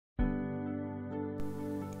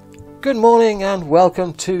Good morning and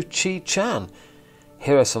welcome to Chee Chan.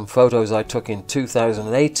 Here are some photos I took in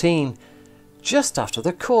 2018, just after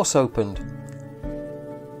the course opened.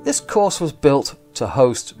 This course was built to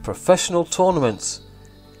host professional tournaments.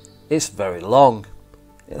 It's very long.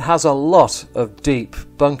 It has a lot of deep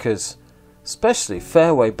bunkers, especially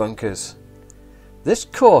fairway bunkers. This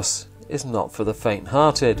course is not for the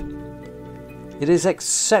faint-hearted. It is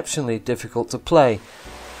exceptionally difficult to play,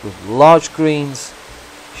 with large greens,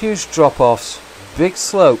 huge drop-offs, big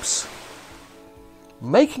slopes.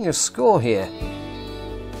 Making a score here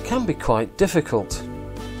can be quite difficult.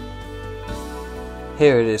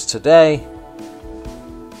 Here it is today.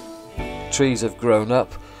 Trees have grown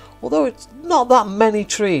up, although it's not that many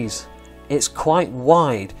trees. It's quite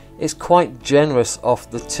wide, it's quite generous off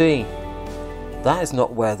the tee. That is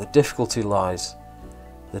not where the difficulty lies.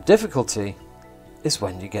 The difficulty is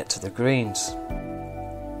when you get to the greens.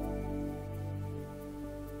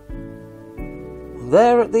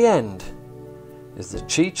 There at the end is the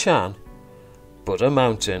Chee Chan Buddha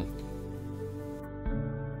Mountain.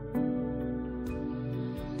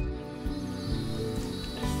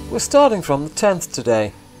 We're starting from the 10th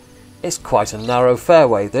today. It's quite a narrow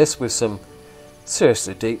fairway this, with some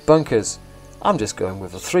seriously deep bunkers. I'm just going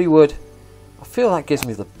with a 3-wood. I feel that gives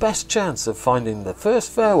me the best chance of finding the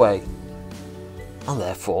first fairway and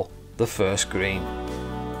therefore the first green.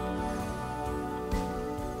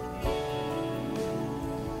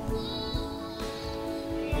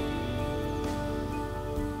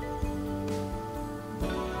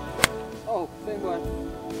 Oh, thing one.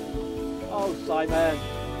 Oh, Simon.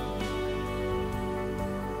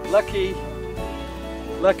 Lucky.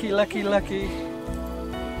 Lucky, lucky, lucky.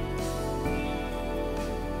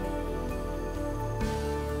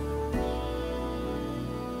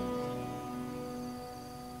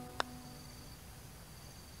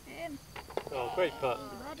 Oh, great putt.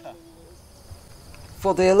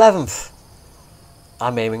 For the 11th,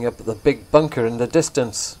 I'm aiming up at the big bunker in the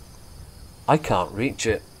distance. I can't reach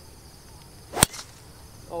it,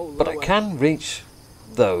 Oh, but I can reach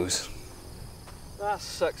those. That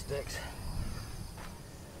sucks dicks.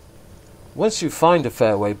 Once you find a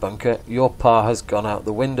fairway bunker, your par has gone out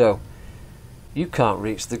the window. You can't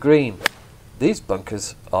reach the green. These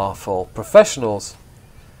bunkers are for professionals,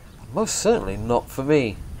 most certainly not for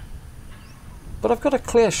me. But I've got a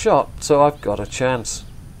clear shot, so I've got a chance.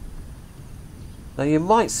 Now you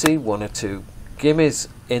might see 1 or 2 gimmies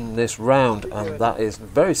in this round, and that is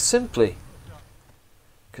very simply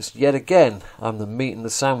because yet again I'm the meat and the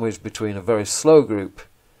sandwich between a very slow group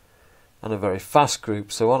and a very fast group,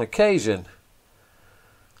 so on occasion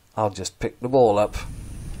I'll just pick the ball up.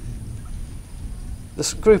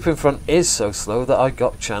 This group in front is so slow that I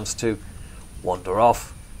got a chance to wander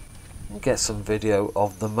off and get some video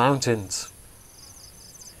of the mountains.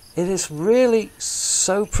 It is really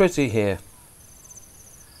so pretty here.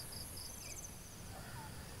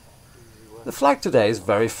 The flag today is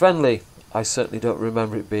very friendly. I certainly don't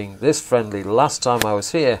remember it being this friendly last time I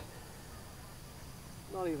was here.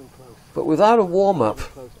 Not even close. But without a warm-up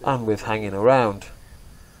and with hanging around,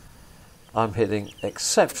 I'm hitting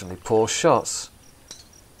exceptionally poor shots.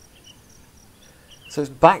 So it's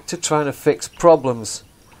back to trying to fix problems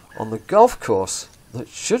on the golf course that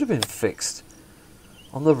should have been fixed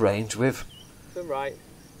on the range with Right.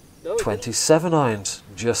 No, 27 irons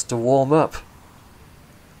just to warm up.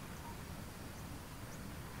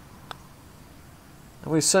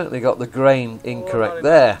 And we've certainly got the grain incorrect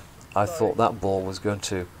there. I thought that ball was going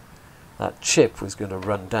to, that chip was going to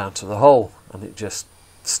run down to the hole, and it just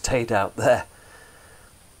stayed out there.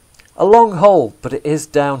 A long hole, but it is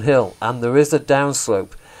downhill, and there is a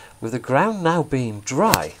downslope. With the ground now being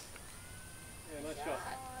dry,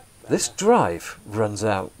 this drive runs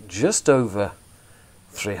out just over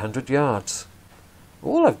 300 yards.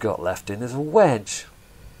 All I've got left in is a wedge.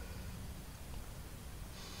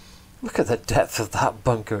 Look at the depth of that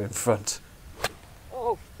bunker in front.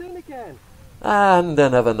 Oh, thin again. And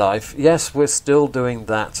another knife. Yes, we're still doing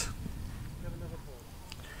that.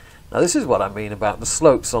 Now this is what I mean about the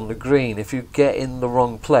slopes on the green. If you get in the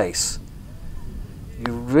wrong place,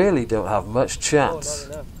 you really don't have much chance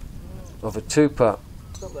of a 2-putt.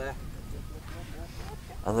 Stop there.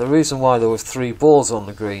 And the reason why there was 3 balls on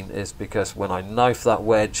the green is because when I knifed that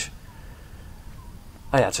wedge,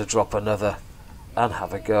 I had to drop another and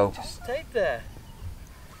have a go. Just stay there.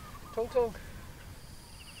 Tong tong.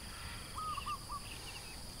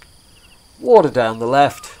 Water down the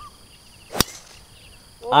left.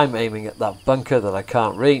 I'm aiming at that bunker that I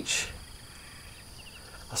can't reach.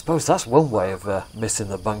 I suppose that's one way of missing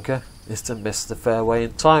the bunker, is to miss the fairway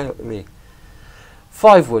entirely.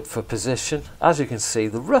 5 wood for position. As you can see,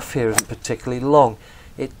 the rough here isn't particularly long.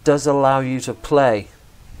 It does allow you to play.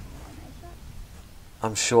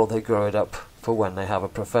 I'm sure they grow it up for when they have a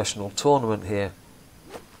professional tournament here.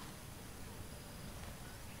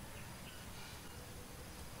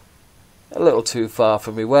 A little too far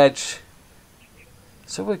for me wedge,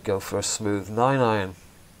 so we'll go for a smooth 9-iron.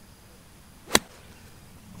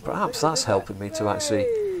 Perhaps that's helping me to actually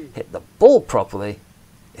hit the ball properly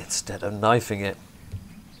instead of knifing it.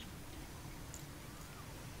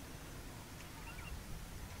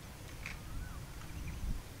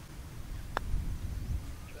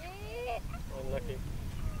 Unlucky.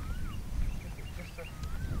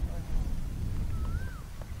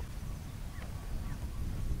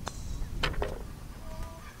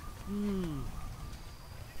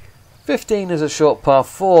 15 is a short par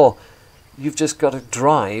 4. You've just got to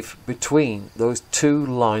drive between those two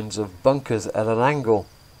lines of bunkers at an angle.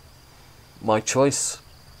 My choice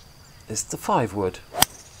is the 5 wood.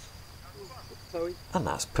 Sorry. And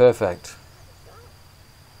that's perfect.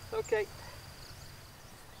 Okay.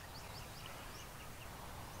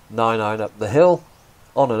 9-iron up the hill,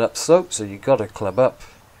 on an upslope, so you've got to club up.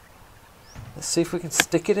 Let's see if we can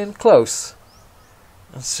stick it in close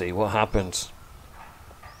and see what happens.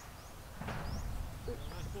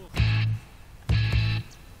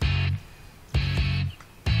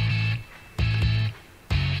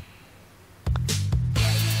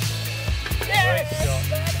 Great shot.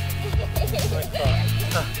 Great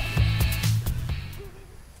shot.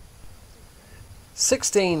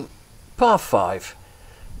 16, par 5.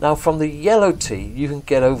 Now from the yellow tee you can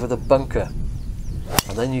get over the bunker,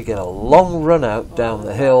 and then you get a long run out down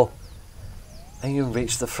the hill and you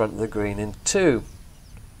reach the front of the green in 2.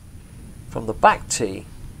 From the back tee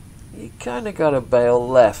you kind of got to bail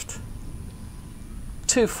left.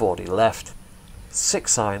 240 left.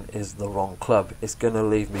 6-iron is the wrong club. It's going to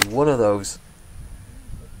leave me one of those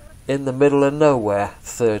in the middle of nowhere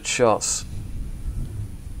third shots.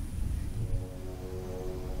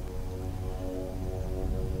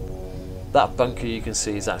 That bunker you can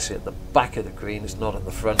see is actually at the back of the green, it's not at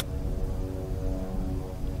the front.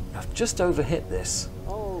 I've just overhit this.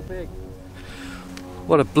 Oh, big.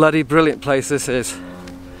 What a bloody brilliant place this is.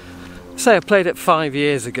 Say I played it 5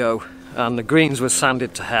 years ago and the greens were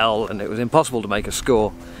sanded to hell and it was impossible to make a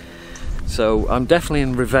score. So I'm definitely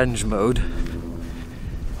in revenge mode.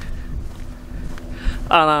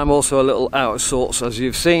 And I'm also a little out of sorts, as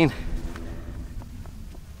you've seen.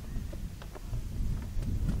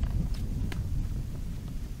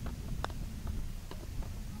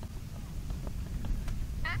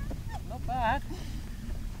 Not bad.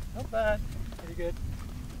 Not bad. Pretty good.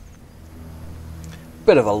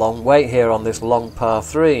 Bit of a long wait here on this long par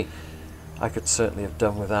 3. I could certainly have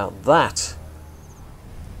done without that.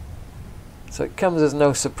 So it comes as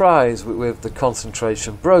no surprise with the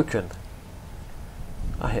concentration broken.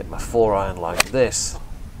 I hit my 4-iron like this.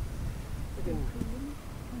 The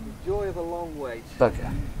joy of a long wait.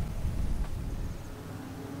 Bugger.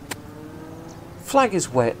 Flag is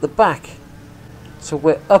way at the back. So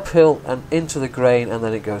we're uphill and into the grain, and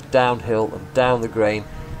then it goes downhill and down the grain.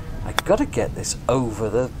 I got to get this over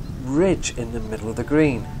the ridge in the middle of the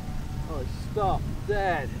green. Oh, stop.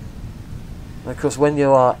 Dead. And of course when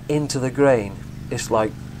you are into the grain, it's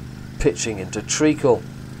like pitching into treacle.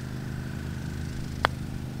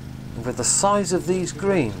 And with the size of these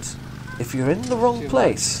greens, if you're in the wrong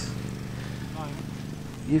place,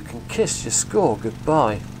 you can kiss your score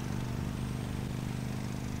goodbye.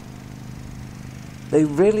 They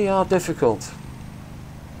really are difficult.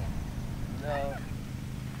 No.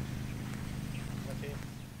 Okay.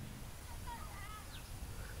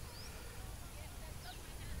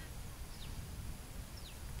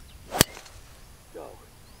 Go.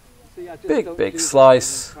 See, I just Big, don't big do that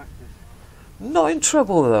slice. in practice. Not in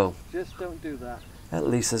trouble though. Just don't do that. At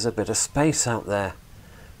least there's a bit of space out there.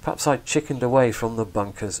 Perhaps I chickened away from the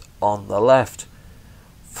bunkers on the left.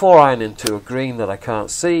 4-iron into a green that I can't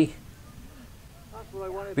see That's what I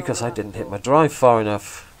wanted. because on I that didn't hit shot. my drive far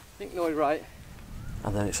enough. I think you're right.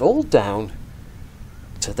 And then it's all down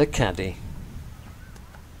to the caddy.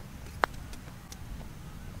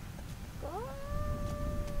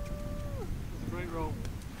 Great roll.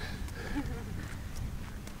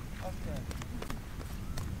 Okay.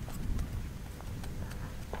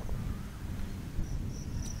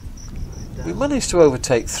 We managed to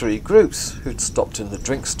overtake 3 groups who'd stopped in the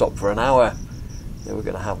drink stop for an hour. They were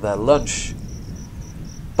going to have their lunch.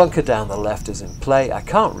 Bunker down the left is in play. I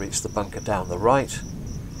can't reach the bunker down the right.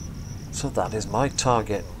 So that is my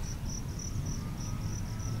target.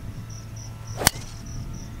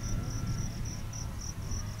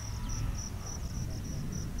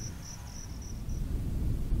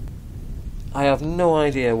 I have no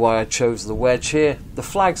idea why I chose the wedge here. The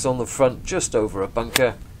flag's on the front just over a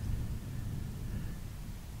bunker.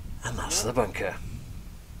 And that's the bunker.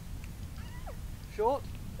 Short?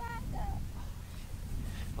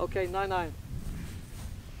 Okay, 9-9.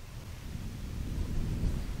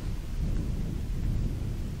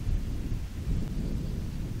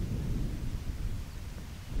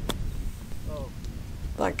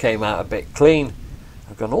 That came out a bit clean.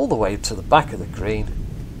 I've gone all the way to the back of the green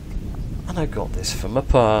and I got this from a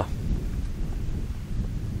par.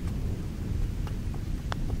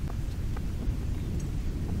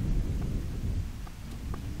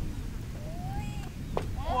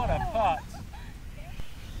 What a putt!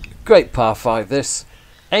 Great par 5 this,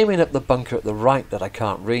 aiming at the bunker at the right that I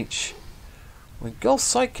can't reach. When Golf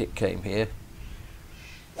Sidekick came here,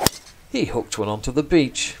 he hooked one onto the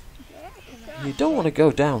beach. You don't want to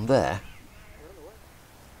go down there.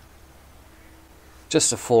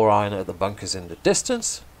 Just a 4-iron at the bunkers in the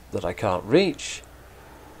distance that I can't reach.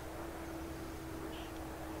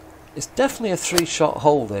 It's definitely a 3-shot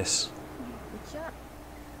hole this.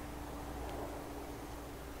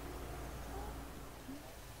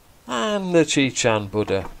 And the Chee Chan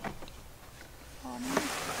Buddha.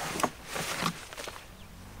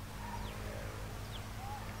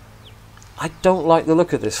 I don't like the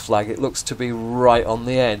look of this flag. It looks to be right on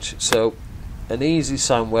the edge. So an easy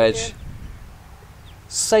sand wedge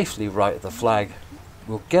safely right at the flag.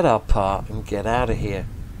 We'll get our par and get out of here.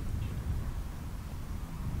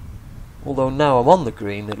 Although now I'm on the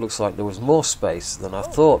green, it looks like there was more space than I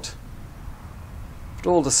thought. But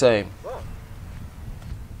all the same,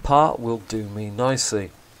 par will do me nicely.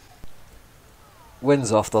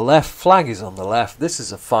 Wind's off the left, flag is on the left. This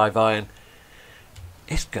is a 5-iron.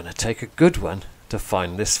 It's going to take a good one to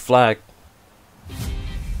find this flag. That's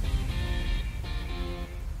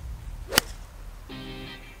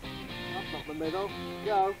not the middle.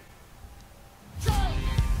 Go.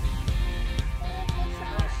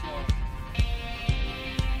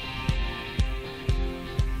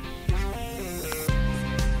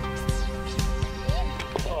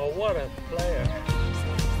 Oh, what a player.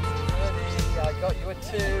 Ready, I got you a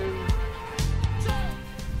 2.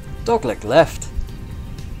 Dogleg left.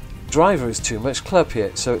 Driver is too much club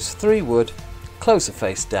here, so it's 3 wood, closer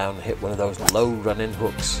face down, hit one of those low running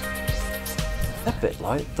hooks. A bit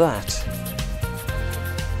like that.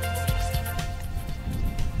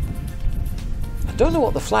 I don't know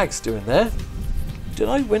what the flag's doing there. Did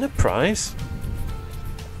I win a prize?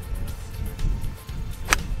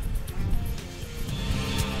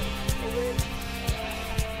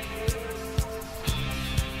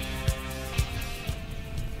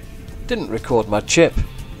 Didn't record my chip.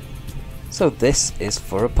 So this is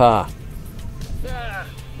for a par.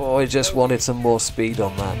 Boy, just wanted some more speed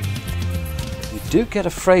on that. You do get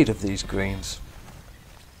afraid of these greens.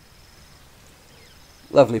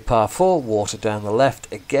 Lovely par 4, water down the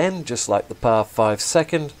left again, just like the par 5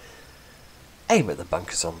 second. Aim at the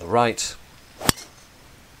bunkers on the right.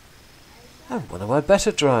 And one of my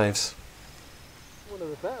better drives. One of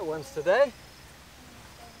the better ones today.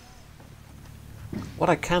 What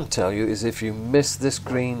I can tell you is if you miss this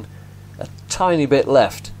green a tiny bit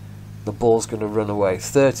left, the ball's going to run away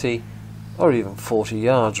 30 or even 40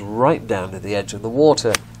 yards right down to the edge of the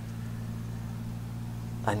water.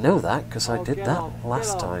 I know that because I did that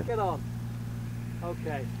last time. Get on.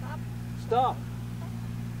 Okay. Stop.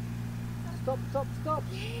 Stop, stop, stop.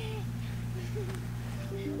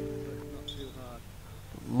 Not too hard.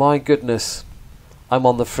 My goodness, I'm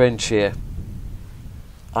on the fringe here.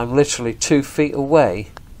 I'm literally 2 feet away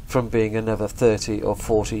from being another 30 or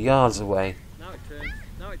 40 yards away. Now it turns.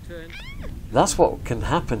 Now it turns. That's what can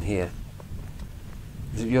happen here.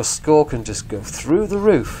 Your score can just go through the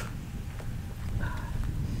roof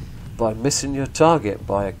by missing your target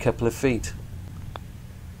by a couple of feet.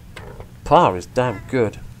 Par is damn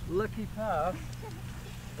good. Lucky par.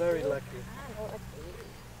 Very lucky.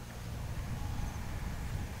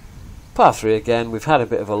 Par 3 again. We've had a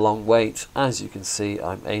bit of a long wait. As you can see,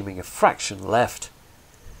 I'm aiming a fraction left.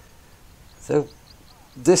 So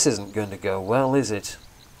this isn't going to go well, is it?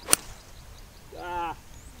 Ah.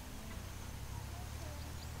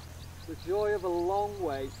 The joy of a long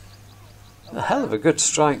wait. A hell of a good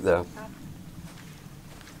strike though.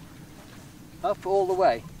 Up all the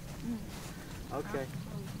way. Okay.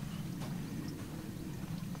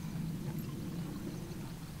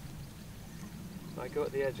 I go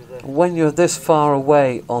at the edge of the... When you're this far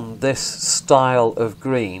away on this style of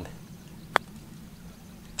green,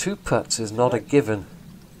 2 putts is not a given.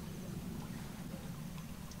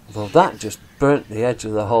 Well, that just burnt the edge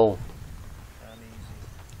of the hole.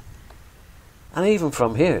 And even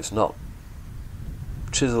from here it's not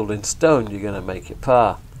chiselled in stone you're going to make it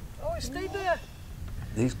par. Oh, it stayed there.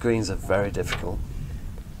 These greens are very difficult.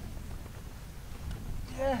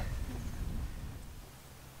 Yeah.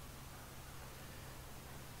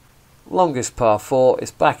 Longest par 4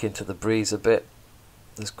 is back into the breeze a bit.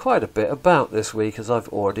 There's quite a bit about this week, as I've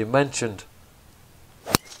already mentioned.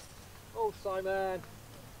 Oh, Simon.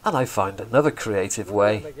 And I find another creative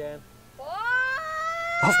way Again.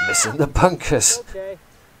 of missing the bunkers. Okay.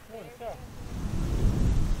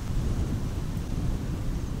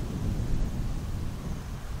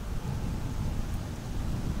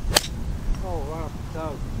 Oh, wow.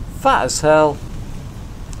 So. Fat as hell.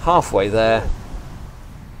 Halfway there.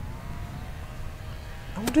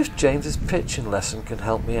 I wonder if James's pitching lesson can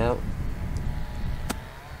help me out.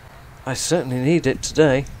 I certainly need it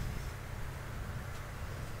today.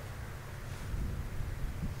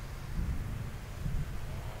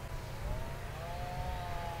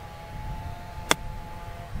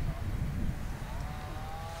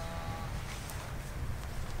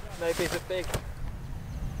 Maybe it's a big.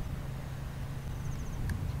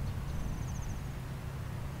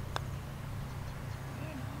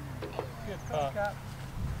 Good par.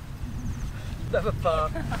 Never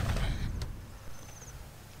par.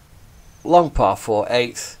 Long par 4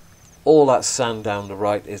 8th. All that sand down the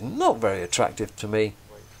right is not very attractive to me.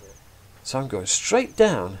 So I'm going straight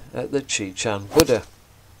down at the Chee Chan Buddha.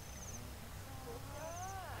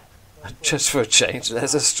 And just for a change,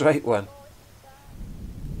 there's a straight one.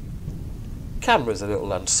 Camera's a little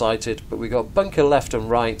unsighted, but we got bunker left and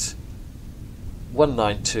right.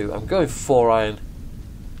 192. I'm going 4-iron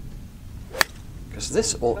because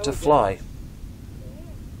this ought to fly.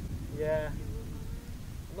 Yeah.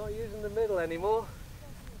 I'm not using the middle anymore.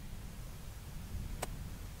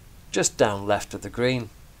 Just down left of the green.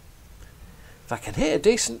 If I can hit a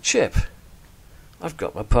decent chip, I've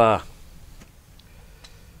got my par.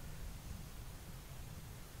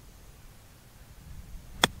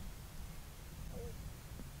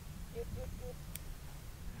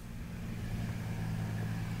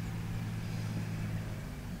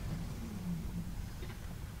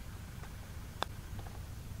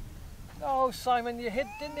 Oh, Simon, you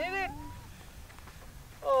didn't hit it.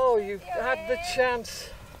 Oh, you had the chance.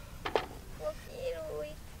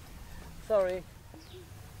 Sorry.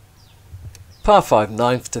 Par 5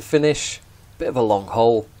 9th to finish. Bit of a long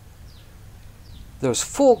hole. There was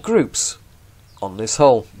 4 groups on this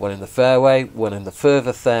hole. One in the fairway, one in the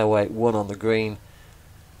further fairway, one on the green.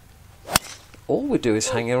 All we do is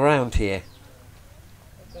hang around here.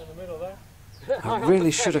 Down the middle there. I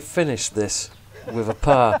really should have finished this with a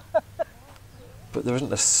par. But there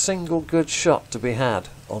isn't a single good shot to be had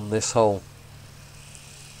on this hole.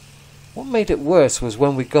 What made it worse was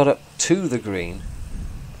when we got up to the green,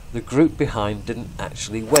 the group behind didn't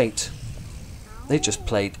actually wait. They just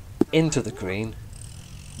played into the green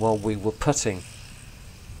while we were putting.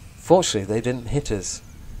 Fortunately, they didn't hit us.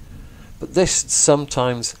 But this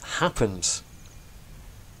sometimes happens.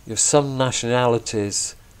 If some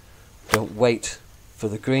nationalities don't wait for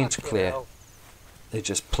the green to clear, they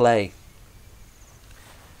just play.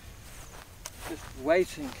 Just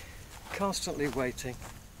waiting. Constantly waiting.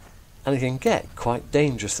 And it can get quite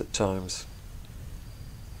dangerous at times.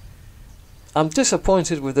 I'm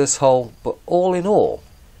disappointed with this hole, but all in all,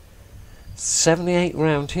 78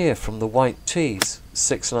 round here from the white tees,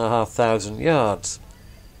 6,500 yards,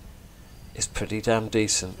 is pretty damn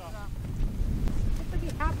decent.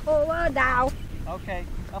 Okay,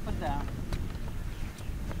 up and down.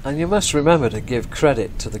 And you must remember to give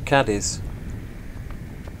credit to the caddies.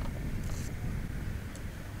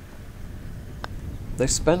 They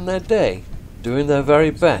spend their day doing their very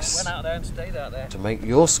best Went out there and stayed out there. to make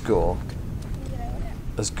your score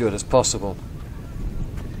as good as possible.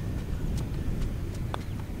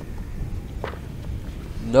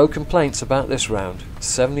 No complaints about this round.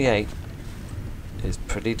 78 is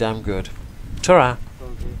pretty damn good. Ta-ra!